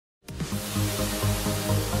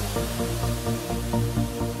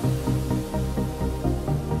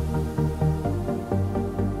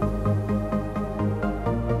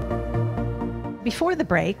Before the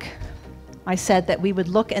break, I said that we would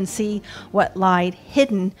look and see what lied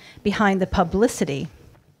hidden behind the publicity.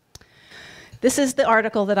 This is the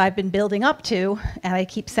article that I've been building up to, and I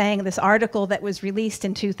keep saying this article that was released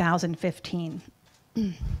in 2015.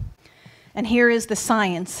 And here is the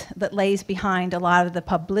science that lays behind a lot of the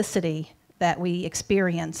publicity that we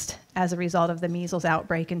experienced as a result of the measles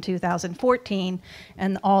outbreak in 2014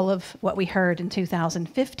 and all of what we heard in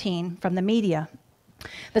 2015 from the media.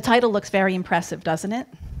 The title looks very impressive, doesn't it?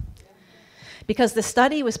 Because the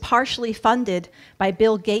study was partially funded by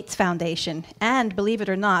Bill Gates Foundation and, believe it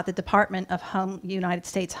or not, the Department of United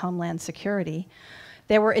States Homeland Security.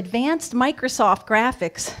 There were advanced Microsoft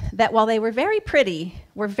graphics that, while they were very pretty,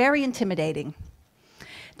 were very intimidating.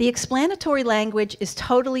 The explanatory language is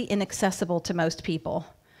totally inaccessible to most people,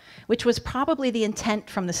 which was probably the intent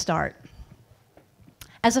from the start.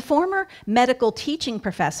 As a former medical teaching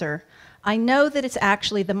professor, I know that it's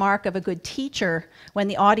actually the mark of a good teacher when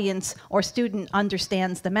the audience or student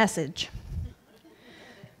understands the message.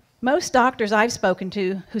 Most doctors I've spoken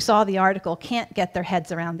to who saw the article can't get their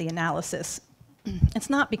heads around the analysis.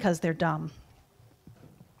 It's not because they're dumb.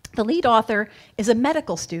 The lead author is a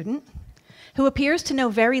medical student who appears to know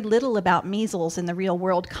very little about measles in the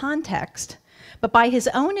real-world context, but by his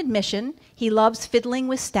own admission, he loves fiddling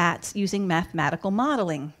with stats using mathematical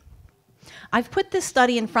modeling. I've put this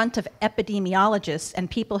study in front of epidemiologists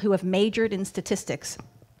and people who have majored in statistics,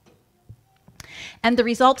 and the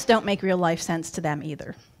results don't make real-life sense to them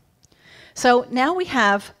either. So now we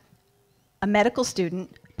have a medical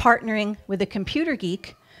student partnering with a computer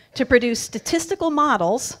geek to produce statistical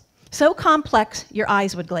models so complex your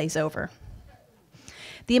eyes would glaze over.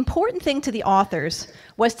 The important thing to the authors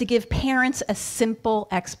was to give parents a simple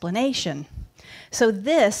explanation. So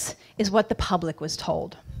this is what the public was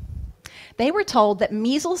told. They were told that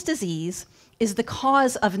measles disease is the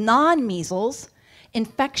cause of non-measles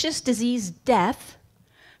infectious disease death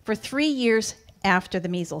for 3 years after the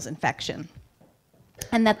measles infection,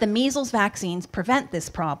 and that the measles vaccines prevent this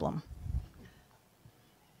problem.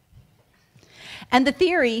 And the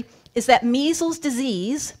theory is that measles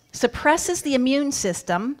disease suppresses the immune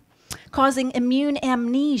system, causing immune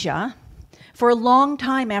amnesia for a long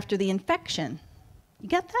time after the infection. You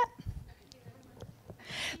get that?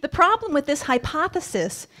 The problem with this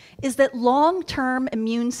hypothesis is that long-term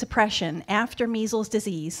immune suppression after measles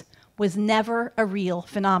disease was never a real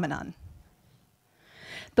phenomenon.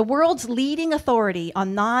 The world's leading authority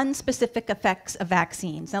on non-specific effects of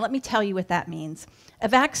vaccines. Now let me tell you what that means. A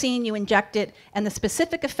vaccine, you inject it, and the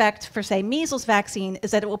specific effect for, say, measles vaccine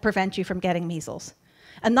is that it will prevent you from getting measles.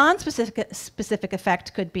 A non-specific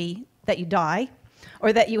effect could be that you die,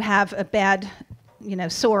 or that you have a bad,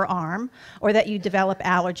 sore arm, or that you develop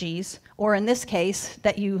allergies, or in this case,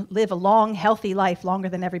 that you live a long, healthy life longer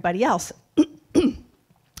than everybody else.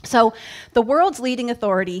 So the world's leading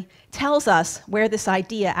authority tells us where this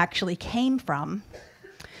idea actually came from.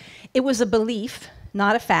 It was a belief,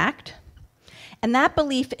 not a fact, and that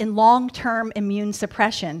belief in long-term immune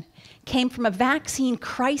suppression came from a vaccine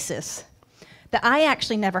crisis that I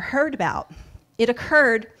actually never heard about. It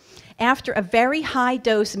occurred after a very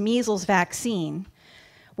high-dose measles vaccine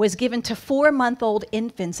was given to 4-month-old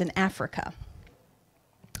infants in Africa.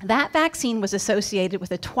 That vaccine was associated with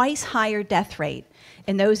a twice higher death rate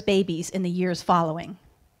in those babies in the years following.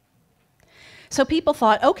 So people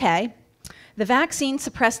thought, okay, the vaccine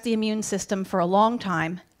suppressed the immune system for a long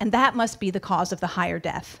time, and that must be the cause of the higher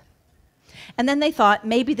death. And then they thought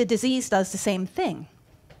maybe the disease does the same thing.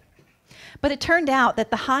 But it turned out that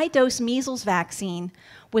the high-dose measles vaccine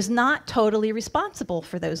was not totally responsible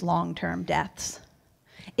for those long-term deaths.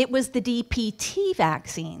 It was the DPT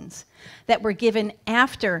vaccines that were given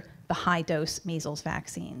after the high-dose measles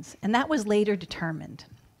vaccines, and that was later determined.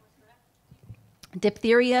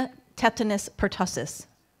 Diphtheria, tetanus, pertussis.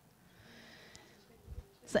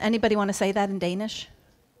 So anybody want to say that in Danish?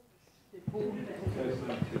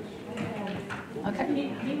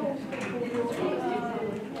 Okay.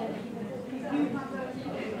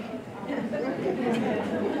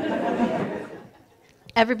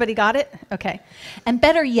 Everybody got it? Okay. And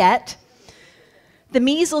better yet, the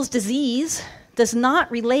measles disease does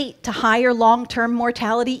not relate to higher long-term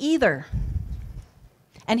mortality either.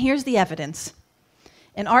 And here's the evidence.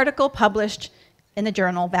 An article published in the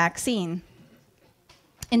journal Vaccine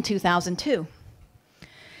in 2002.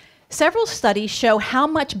 Several studies show how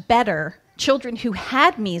much better children who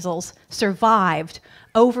had measles survived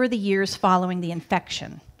over the years following the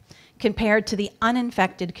infection compared to the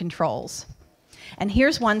uninfected controls. And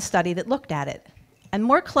here's one study that looked at it. And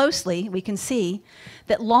more closely, we can see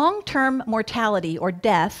that long-term mortality or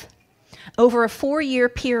death over a 4-year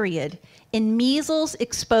period in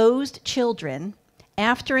measles-exposed children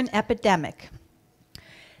after an epidemic.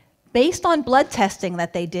 Based on blood testing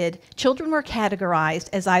that they did, children were categorized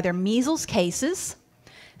as either measles cases,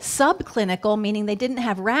 subclinical, meaning they didn't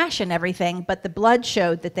have rash and everything, but the blood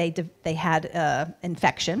showed that they had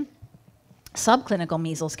infection, subclinical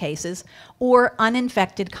measles cases, or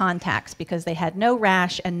uninfected contacts because they had no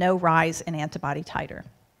rash and no rise in antibody titer.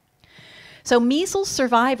 So measles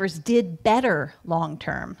survivors did better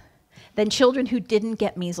long-term than children who didn't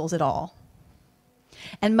get measles at all.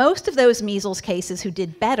 And most of those measles cases who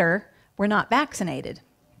did better were not vaccinated.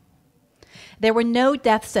 There were no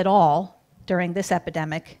deaths at all during this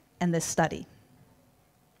epidemic and this study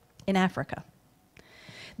in Africa.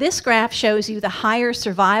 This graph shows you the higher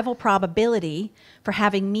survival probability for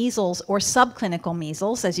having measles or subclinical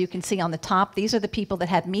measles. As you can see on the top, these are the people that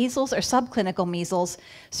had measles or subclinical measles.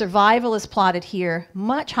 Survival is plotted here,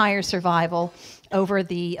 much higher survival over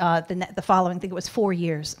the following, I think it was 4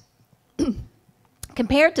 years,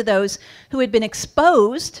 compared to those who had been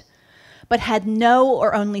exposed but had no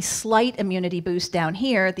or only slight immunity boost down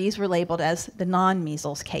here. These were labeled as the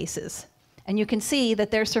non-measles cases. And you can see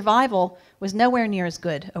that their survival was nowhere near as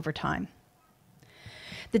good over time.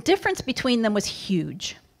 The difference between them was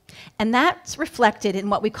huge, and that's reflected in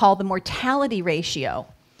what we call the mortality ratio.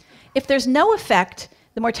 If there's no effect,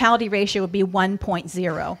 the mortality ratio would be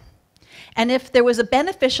 1.0. And if there was a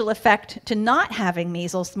beneficial effect to not having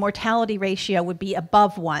measles, the mortality ratio would be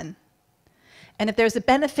above 1. And if there's a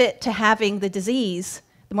benefit to having the disease,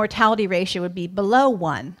 the mortality ratio would be below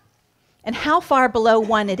 1. And how far below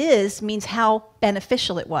 1 it is means how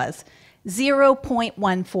beneficial it was.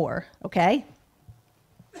 0.14, okay?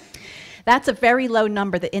 That's a very low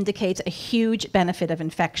number that indicates a huge benefit of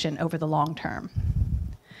infection over the long term.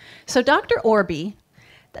 So Dr.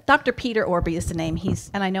 Peter Orby is the name,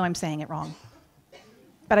 and I know I'm saying it wrong,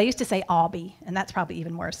 but I used to say Orby, and that's probably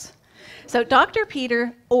even worse. So Dr.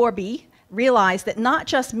 Peter Orby realized that not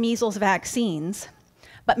just measles vaccines,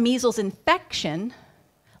 but measles infection,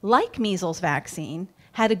 like measles vaccine,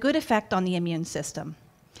 had a good effect on the immune system,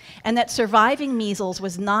 and that surviving measles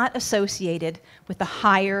was not associated with the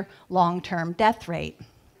higher long-term death rate.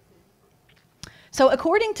 So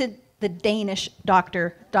according to the Danish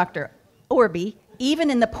Dr. Orby, even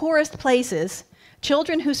in the poorest places,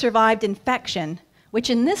 children who survived infection, which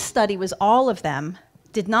in this study was all of them,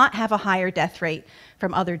 did not have a higher death rate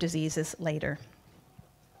from other diseases later.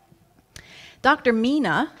 Dr.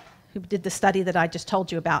 Mina, who did the study that I just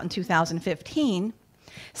told you about in 2015,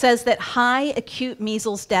 says that high acute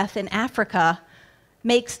measles death in Africa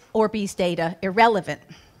makes Orby's data irrelevant.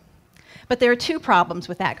 But there are two problems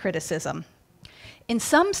with that criticism. In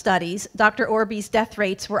some studies, Dr. Orby's death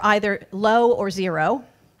rates were either low or 0,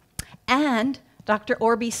 and Dr.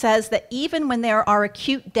 Orby says that even when there are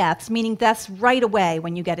acute deaths, meaning deaths right away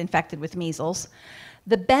when you get infected with measles,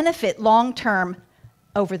 the benefit long-term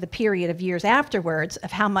over the period of years afterwards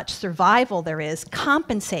of how much survival there is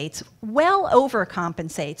compensates, well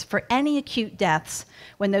overcompensates for any acute deaths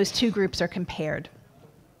when those two groups are compared.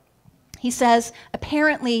 He says,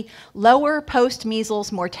 apparently, lower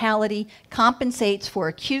post-measles mortality compensates for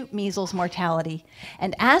acute measles mortality,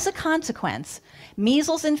 and as a consequence,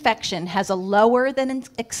 measles infection has a lower than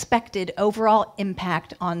expected overall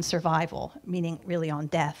impact on survival, meaning really on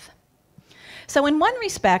death. So in one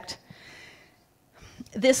respect,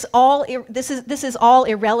 this is all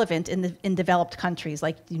irrelevant in developed countries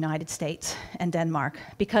like the United States and Denmark,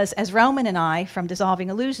 because as Roman and I from Dissolving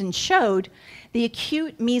Illusions showed, the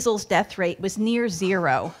acute measles death rate was near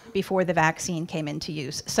 0 before the vaccine came into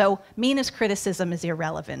use. So Mina's criticism is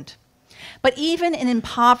irrelevant. But even in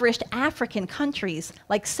impoverished African countries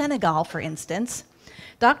like Senegal, for instance,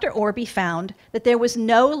 Dr. Orby found that there was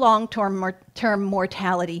no long-term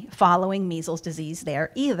mortality following measles disease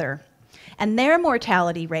there either. And their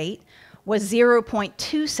mortality rate was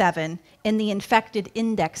 0.27 in the infected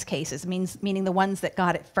index cases, meaning the ones that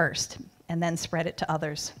got it first and then spread it to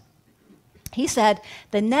others. He said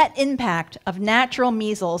the net impact of natural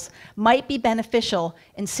measles might be beneficial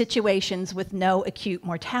in situations with no acute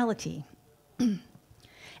mortality.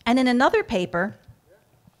 And in another paper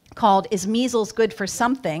called Is Measles Good for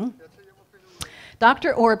Something?,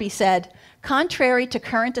 Dr. Orby said, contrary to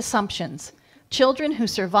current assumptions, children who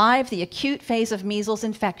survive the acute phase of measles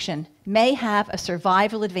infection may have a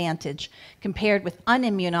survival advantage compared with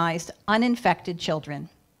unimmunized, uninfected children.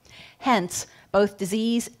 Hence, both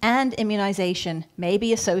disease and immunization may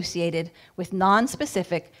be associated with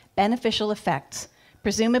nonspecific beneficial effects,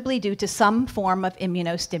 presumably due to some form of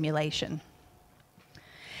immunostimulation.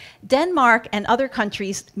 Denmark and other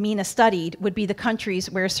countries Mina studied would be the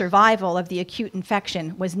countries where survival of the acute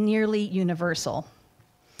infection was nearly universal.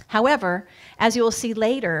 However, as you will see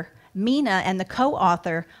later, Mina and the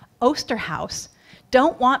co-author, Osterhaus,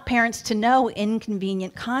 don't want parents to know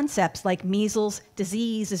inconvenient concepts like measles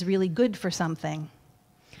disease is really good for something.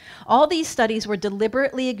 All these studies were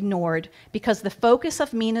deliberately ignored because the focus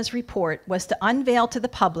of Mina's report was to unveil to the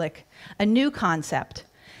public a new concept,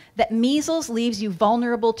 that measles leaves you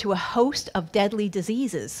vulnerable to a host of deadly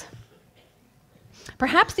diseases.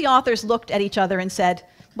 Perhaps the authors looked at each other and said,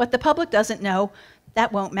 what the public doesn't know,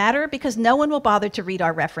 that won't matter because no one will bother to read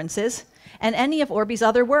our references and any of Orby's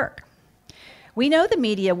other work. We know the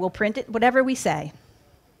media will print it, whatever we say.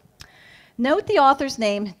 Note the author's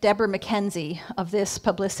name, Deborah Mackenzie, of this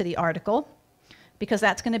publicity article, because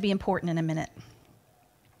that's going to be important in a minute.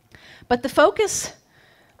 But the focus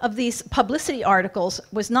of these publicity articles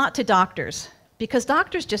was not to doctors, because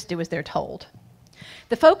doctors just do as they're told.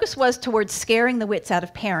 The focus was towards scaring the wits out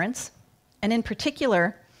of parents, and in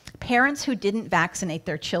particular, parents who didn't vaccinate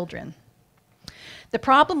their children. The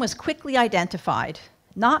problem was quickly identified,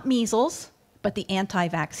 not measles, but the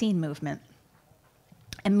anti-vaccine movement.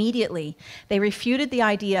 Immediately, they refuted the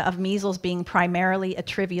idea of measles being primarily a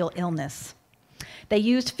trivial illness. They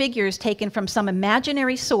used figures taken from some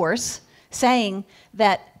imaginary source, saying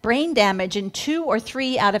that brain damage in 2 or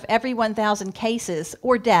 3 out of every 1,000 cases,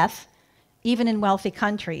 or death, even in wealthy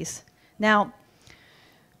countries. Now,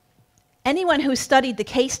 anyone who studied the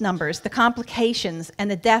case numbers, the complications,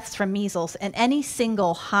 and the deaths from measles in any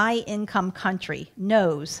single high-income country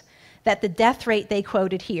knows that the death rate they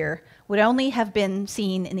quoted here would only have been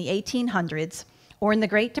seen in the 1800s, or in the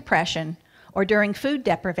Great Depression, or during food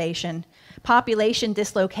deprivation, population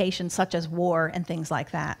dislocations such as war and things like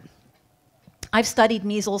that. I've studied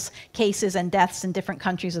measles cases and deaths in different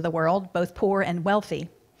countries of the world, both poor and wealthy.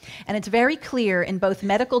 And it's very clear in both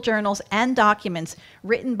medical journals and documents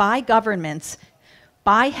written by governments,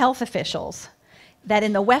 by health officials, that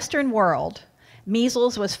in the Western world,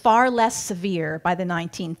 measles was far less severe by the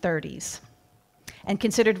 1930s and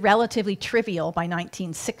considered relatively trivial by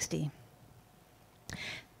 1960.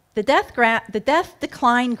 The death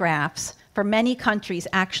decline graphs for many countries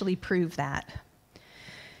actually prove that.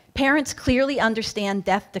 Parents clearly understand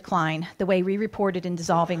death decline the way we reported in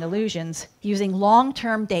Dissolving Illusions, using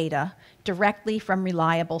long-term data directly from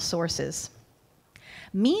reliable sources.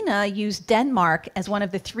 Mina used Denmark as one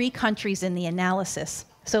of the 3 countries in the analysis.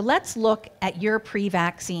 So let's look at your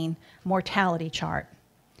pre-vaccine mortality chart.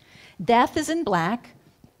 Death is in black,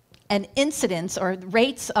 and incidence or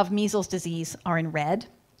rates of measles disease are in red,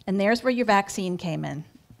 and there's where your vaccine came in.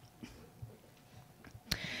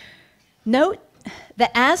 Note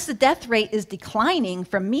that as the death rate is declining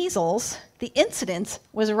from measles, the incidence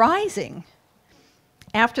was rising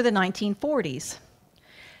after the 1940s.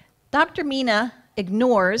 Dr. Mina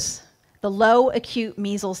ignores the low acute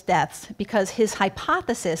measles deaths because his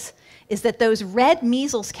hypothesis is that those red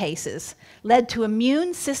measles cases led to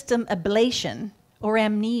immune system ablation, or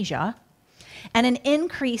amnesia, and an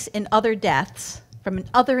increase in other deaths from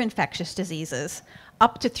other infectious diseases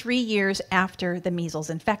up to 3 years after the measles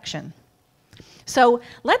infection. So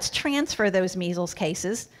let's transfer those measles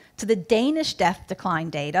cases to the Danish death decline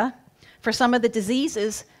data for some of the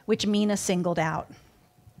diseases which Mina singled out.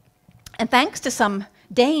 And thanks to some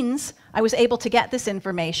Danes, I was able to get this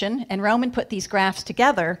information, and Roman put these graphs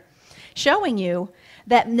together, showing you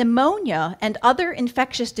that pneumonia and other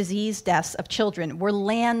infectious disease deaths of children were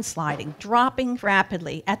landsliding, dropping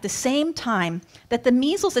rapidly at the same time that the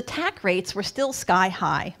measles attack rates were still sky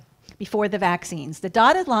high before the vaccines. The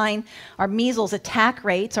dotted line are measles attack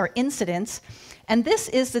rates, or incidence, and this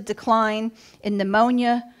is the decline in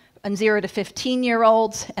pneumonia in 0 to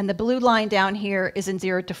 15-year-olds, and the blue line down here is in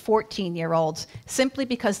 0 to 14-year-olds, simply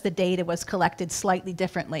because the data was collected slightly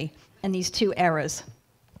differently in these 2 eras.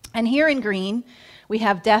 And here in green, we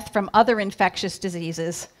have death from other infectious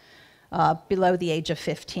diseases below the age of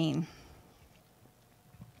 15.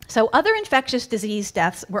 So other infectious disease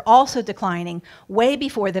deaths were also declining way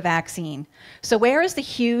before the vaccine. So where is the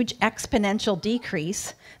huge exponential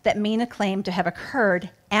decrease that Mina claimed to have occurred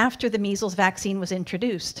after the measles vaccine was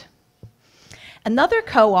introduced? Another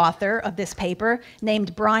co-author of this paper,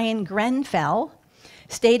 named Brian Grenfell,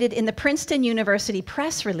 stated in the Princeton University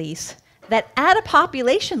press release that at a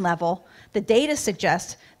population level, the data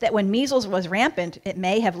suggests that when measles was rampant, it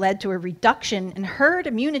may have led to a reduction in herd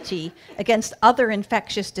immunity against other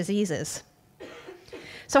infectious diseases.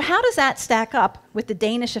 So how does that stack up with the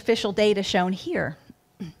Danish official data shown here?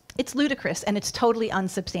 It's ludicrous, and it's totally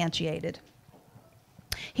unsubstantiated.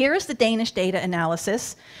 Here is the Danish data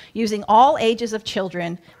analysis using all ages of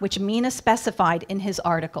children, which Mina specified in his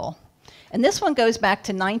article. And this one goes back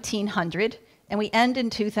to 1900, and we end in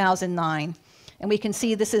 2009. And we can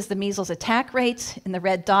see this is the measles attack rates in the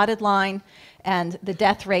red dotted line, and the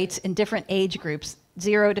death rates in different age groups,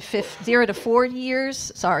 0 to 4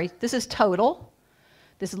 years. Sorry, this is total,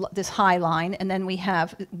 this high line. And then we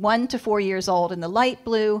have 1 to 4 years old in the light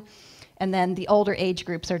blue, and then the older age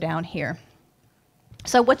groups are down here.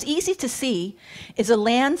 So what's easy to see is a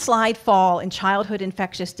landslide fall in childhood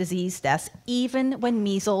infectious disease deaths, even when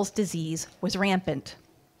measles disease was rampant.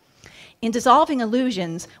 In Dissolving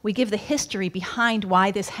Illusions, we give the history behind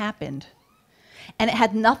why this happened. And it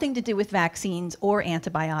had nothing to do with vaccines or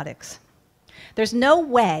antibiotics. There's no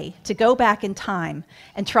way to go back in time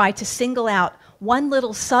and try to single out one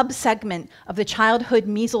little sub-segment of the childhood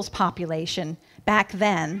measles population back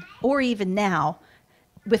then, or even now,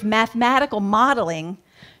 with mathematical modeling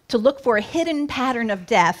to look for a hidden pattern of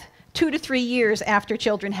death 2 to 3 years after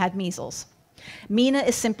children had measles. Mina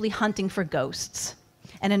is simply hunting for ghosts,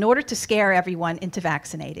 and in order to scare everyone into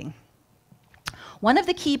vaccinating. One of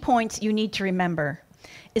the key points you need to remember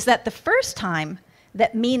is that the first time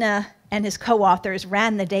that Mina and his co-authors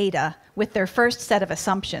ran the data with their first set of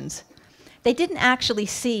assumptions, they didn't actually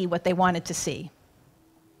see what they wanted to see.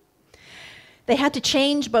 They had to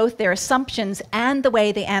change both their assumptions and the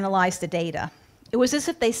way they analyzed the data. It was as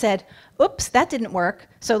if they said, oops, that didn't work,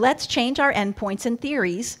 so let's change our endpoints and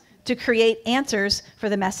theories to create answers for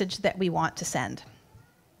the message that we want to send.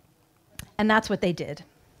 And that's what they did,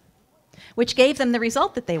 which gave them the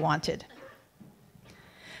result that they wanted.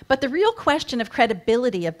 But the real question of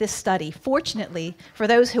credibility of this study, fortunately for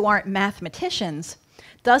those who aren't mathematicians,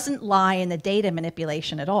 doesn't lie in the data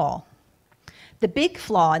manipulation at all. The big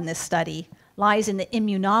flaw in this study lies in the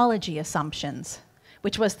immunology assumptions,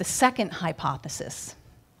 which was the second hypothesis.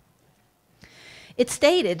 It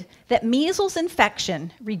stated that measles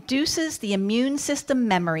infection reduces the immune system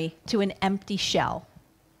memory to an empty shell,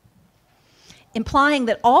 implying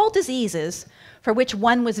that all diseases for which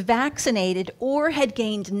one was vaccinated or had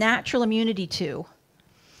gained natural immunity to,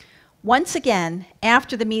 once again,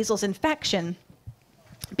 after the measles infection,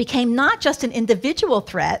 became not just an individual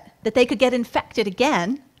threat that they could get infected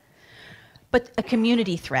again, but a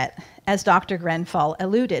community threat, as Dr. Grenfell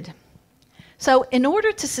alluded. So in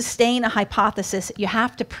order to sustain a hypothesis, you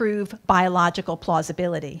have to prove biological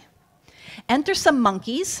plausibility. Enter some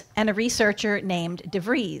monkeys and a researcher named De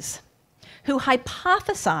Vries, who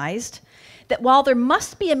hypothesized that while there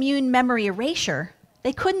must be immune memory erasure,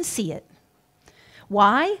 they couldn't see it.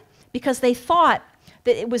 Why? Because they thought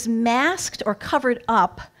that it was masked or covered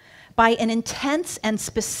up by an intense and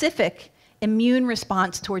specific immune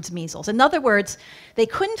response towards measles. In other words, they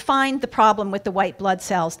couldn't find the problem with the white blood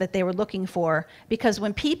cells that they were looking for, because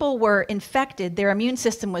when people were infected, their immune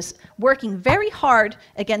system was working very hard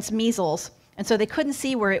against measles, and so they couldn't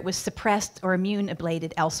see where it was suppressed or immune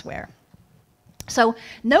ablated elsewhere. So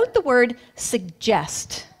note the word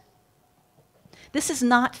suggest. This is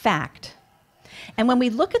not fact. And when we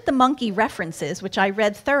look at the monkey references, which I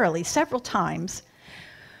read thoroughly several times,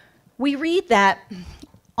 we read that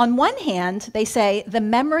on one hand, they say the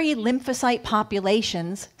memory lymphocyte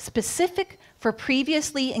populations specific for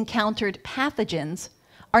previously encountered pathogens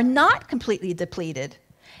are not completely depleted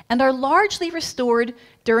and are largely restored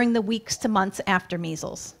during the weeks to months after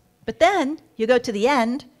measles. But then you go to the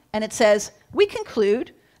end and it says, we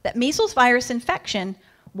conclude that measles virus infection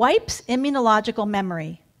wipes immunological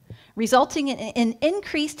memory, resulting in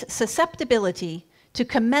increased susceptibility to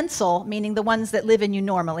commensal, meaning the ones that live in you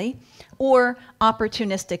normally, or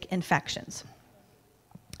opportunistic infections.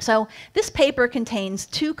 So this paper contains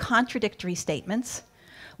two contradictory statements,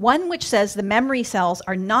 one which says the memory cells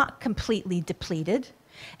are not completely depleted,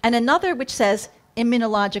 and another which says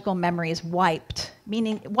immunological memory is wiped,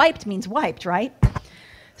 meaning wiped means wiped, right?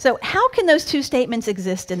 So how can those two statements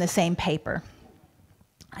exist in the same paper?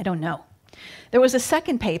 I don't know. There was a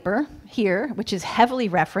second paper here, which is heavily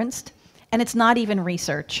referenced, and it's not even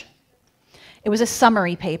research. It was a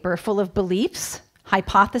summary paper full of beliefs,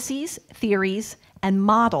 hypotheses, theories, and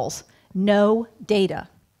models, no data.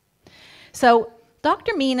 So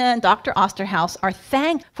Dr. Mina and Dr. Osterhaus are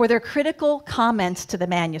thanked for their critical comments to the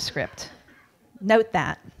manuscript. Note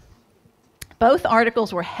that. Both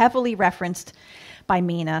articles were heavily referenced by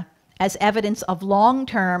Mina as evidence of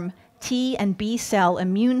long-term T and B cell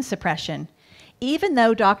immune suppression, even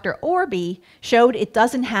though Dr. Orby showed it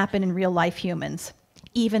doesn't happen in real-life humans,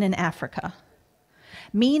 even in Africa.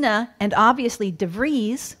 Mina and obviously De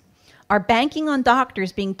Vries are banking on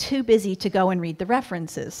doctors being too busy to go and read the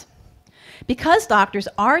references. Because doctors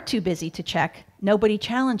are too busy to check, Nobody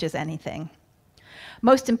challenges anything.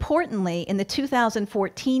 Most importantly, in the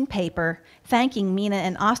 2014 paper thanking Mina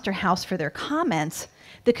and Osterhaus for their comments,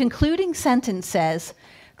 the concluding sentence says,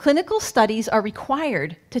 "Clinical studies are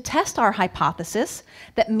required to test our hypothesis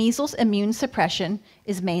that measles immune suppression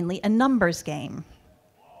is mainly a numbers game."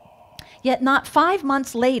 Yet not 5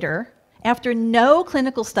 months later, after no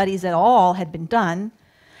clinical studies at all had been done,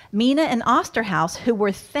 Mina and Osterhaus, who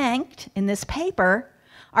were thanked in this paper,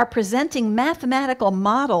 are presenting mathematical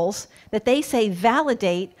models that they say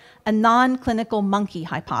validate a non-clinical monkey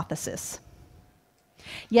hypothesis.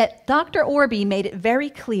 Yet Dr. Orby made it very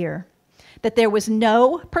clear that there was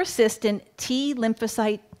no persistent T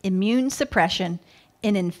lymphocyte immune suppression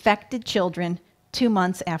in infected children 2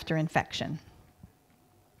 months after infection.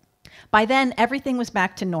 By then, everything was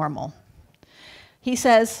back to normal. He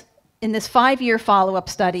says, in this 5-year follow-up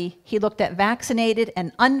study, he looked at vaccinated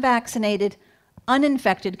and unvaccinated,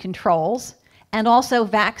 uninfected controls, and also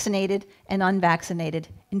vaccinated and unvaccinated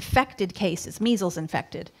infected cases, measles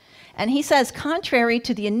infected. And he says, contrary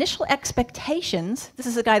to the initial expectations, this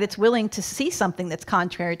is a guy that's willing to see something that's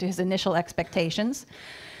contrary to his initial expectations,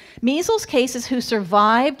 measles cases who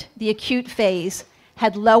survived the acute phase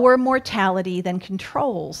had lower mortality than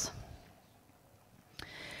controls.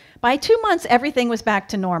 By 2 months, everything was back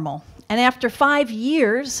to normal. And after 5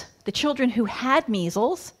 years, the children who had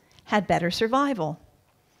measles had better survival,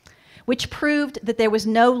 which proved that there was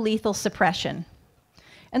no lethal suppression.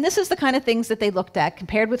 And this is the kind of things that they looked at.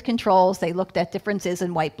 Compared with controls, they looked at differences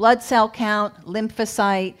in white blood cell count,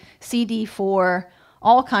 lymphocyte, CD4,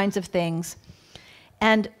 all kinds of things.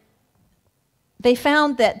 And they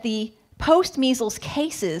found that the post-measles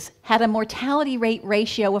cases had a mortality rate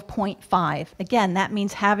ratio of 0.5. Again, that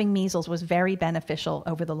means having measles was very beneficial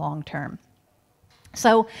over the long term.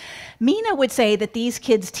 So Mina would say that these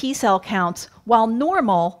kids' T-cell counts, while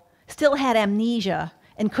normal, still had amnesia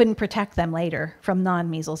and couldn't protect them later from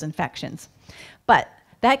non-measles infections. But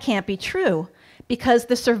that can't be true because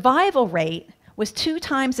the survival rate was 2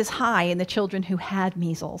 times as high in the children who had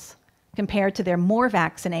measles compared to their more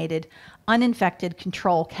vaccinated, uninfected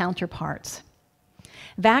control counterparts.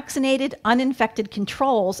 Vaccinated, uninfected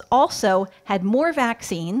controls also had more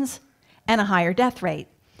vaccines and a higher death rate.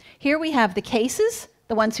 Here we have the cases,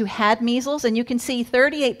 the ones who had measles, and you can see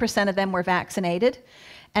 38% of them were vaccinated.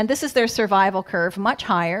 And this is their survival curve, much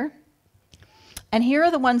higher. And here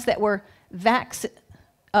are the ones that were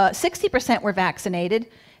 60% were vaccinated.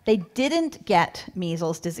 They didn't get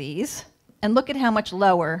measles disease. And look at how much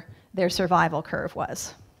lower their survival curve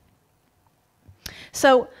was.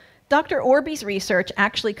 So Dr. Orby's research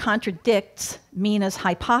actually contradicts Mina's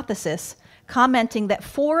hypothesis, commenting that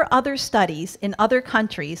 4 other studies in other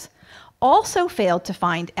countries also failed to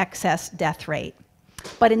find excess death rate,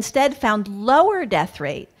 but instead found lower death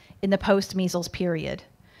rate in the post-measles period,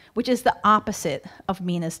 which is the opposite of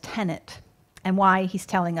Mina's tenet, and why he's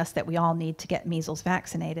telling us that we all need to get measles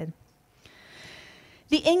vaccinated.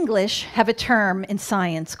 The English have a term in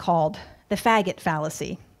science called the faggot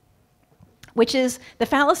fallacy, which is the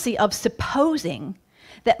fallacy of supposing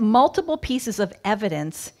that multiple pieces of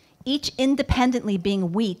evidence, each independently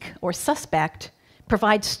being weak or suspect,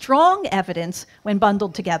 provide strong evidence when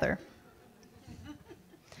bundled together.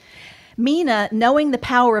 Mina, knowing the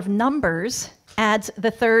power of numbers, adds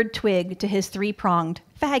the 3rd twig to his 3-pronged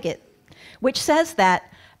faggot, which says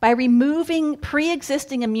that by removing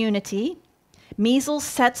pre-existing immunity, measles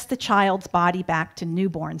sets the child's body back to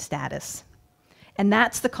newborn status. And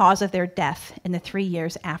that's the cause of their death in the 3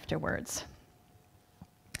 years afterwards.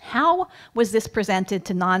 How was this presented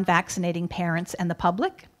to non-vaccinating parents and the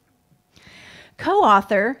public?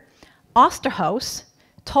 Co-author Osterhaus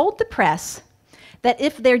told the press that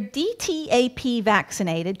if their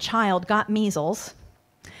DTaP-vaccinated child got measles,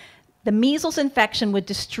 the measles infection would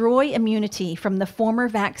destroy immunity from the former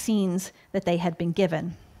vaccines that they had been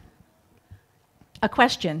given. A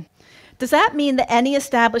question: does that mean that any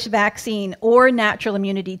established vaccine or natural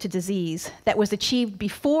immunity to disease that was achieved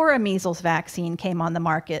before a measles vaccine came on the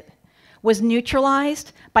market was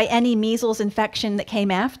neutralized by any measles infection that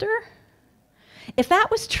came after? If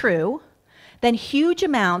that was true, then huge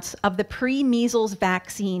amounts of the pre-measles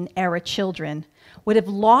vaccine era children would have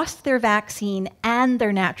lost their vaccine and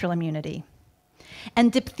their natural immunity.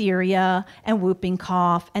 And diphtheria and whooping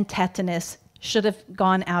cough and tetanus should have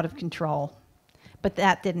gone out of control. But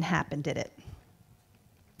that didn't happen, did it?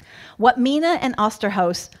 What Mina and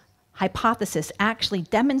Osterhaus' hypothesis actually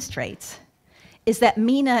demonstrates is that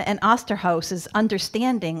Mina and Osterhaus'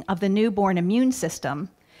 understanding of the newborn immune system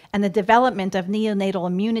and the development of neonatal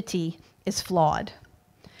immunity is flawed.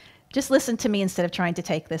 Just listen to me instead of trying to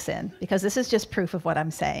take this in, because this is just proof of what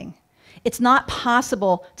I'm saying. It's not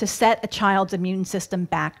possible to set a child's immune system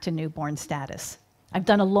back to newborn status. I've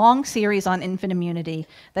done a long series on infant immunity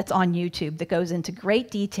that's on YouTube that goes into great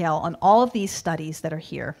detail on all of these studies that are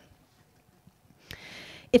here.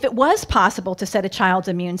 If it was possible to set a child's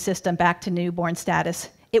immune system back to newborn status,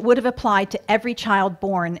 it would have applied to every child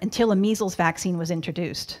born until a measles vaccine was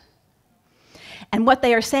introduced. And what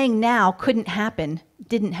they are saying now couldn't happen,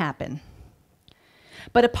 didn't happen.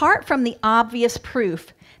 But apart from the obvious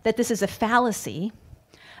proof that this is a fallacy,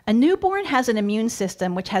 a newborn has an immune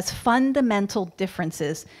system which has fundamental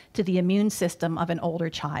differences to the immune system of an older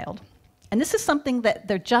child. And this is something that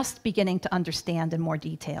they're just beginning to understand in more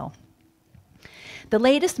detail. The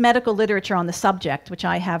latest medical literature on the subject, which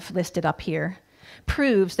I have listed up here,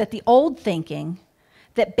 proves that the old thinking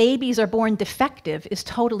that babies are born defective is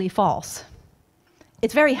totally false.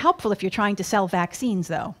 It's very helpful if you're trying to sell vaccines,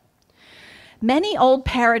 though. Many old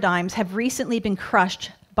paradigms have recently been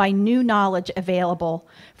crushed by new knowledge available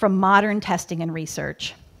from modern testing and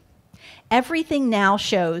research. Everything now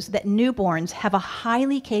shows that newborns have a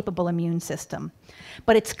highly capable immune system,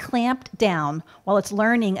 but it's clamped down while it's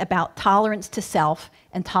learning about tolerance to self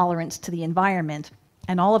and tolerance to the environment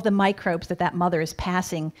and all of the microbes that that mother is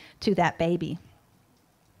passing to that baby.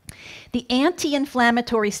 The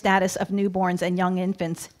anti-inflammatory status of newborns and young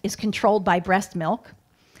infants is controlled by breast milk,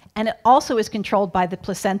 and it also is controlled by the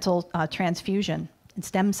placental transfusion and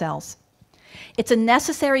stem cells. It's a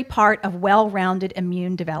necessary part of well-rounded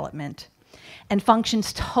immune development and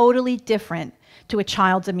functions totally different to a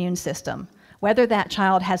child's immune system, whether that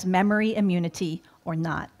child has memory immunity or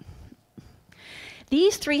not.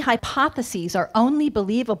 These three hypotheses are only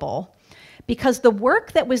believable because the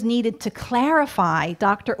work that was needed to clarify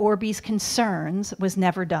Dr. Orby's concerns was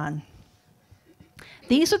never done.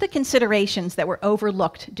 These are the considerations that were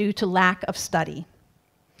overlooked due to lack of study.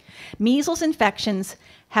 Measles infections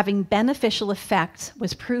having beneficial effects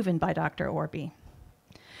was proven by Dr. Orby.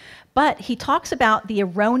 But he talks about the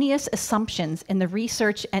erroneous assumptions in the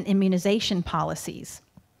research and immunization policies.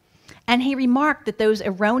 And he remarked that those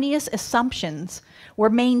erroneous assumptions were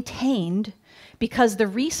maintained because the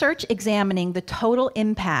research examining the total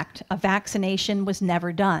impact of vaccination was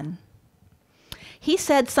never done. He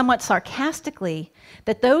said somewhat sarcastically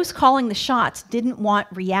that those calling the shots didn't want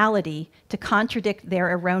reality to contradict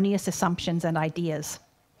their erroneous assumptions and ideas,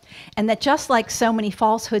 and that just like so many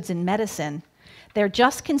falsehoods in medicine, they're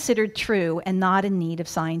just considered true and not in need of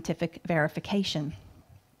scientific verification.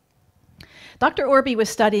 Dr. Orby was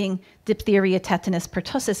studying diphtheria, tetanus,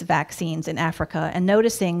 pertussis vaccines in Africa and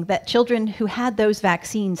noticing that children who had those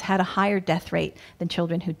vaccines had a higher death rate than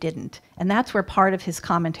children who didn't. And that's where part of his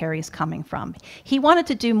commentary is coming from. He wanted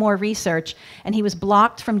to do more research, and he was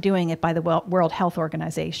blocked from doing it by the World Health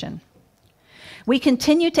Organization. We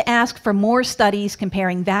continue to ask for more studies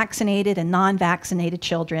comparing vaccinated and non-vaccinated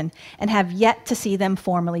children and have yet to see them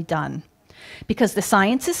formally done because the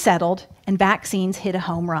science is settled and vaccines hit a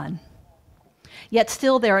home run. Yet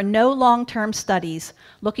still there are no long-term studies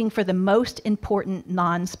looking for the most important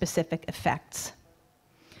non-specific effects.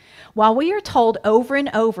 While we are told over and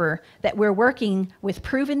over that we're working with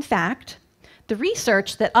proven fact, the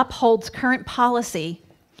research that upholds current policy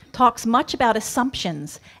talks much about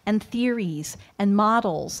assumptions and theories and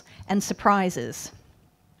models and surprises.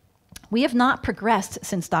 We have not progressed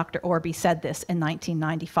since Dr. Orby said this in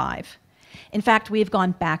 1995. In fact, we have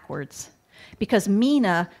gone backwards because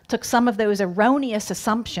Mina took some of those erroneous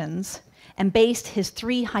assumptions and based his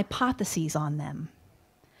three hypotheses on them.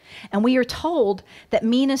 And we are told that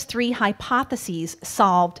Mina's three hypotheses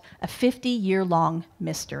solved a 50-year-long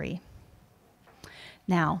mystery.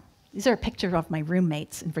 Now, these are a picture of my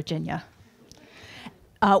roommates in Virginia.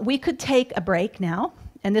 We could take a break now,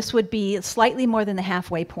 and this would be slightly more than the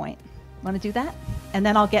halfway point. Want to do that? And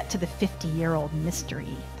then I'll get to the 50-year-old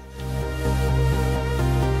mystery.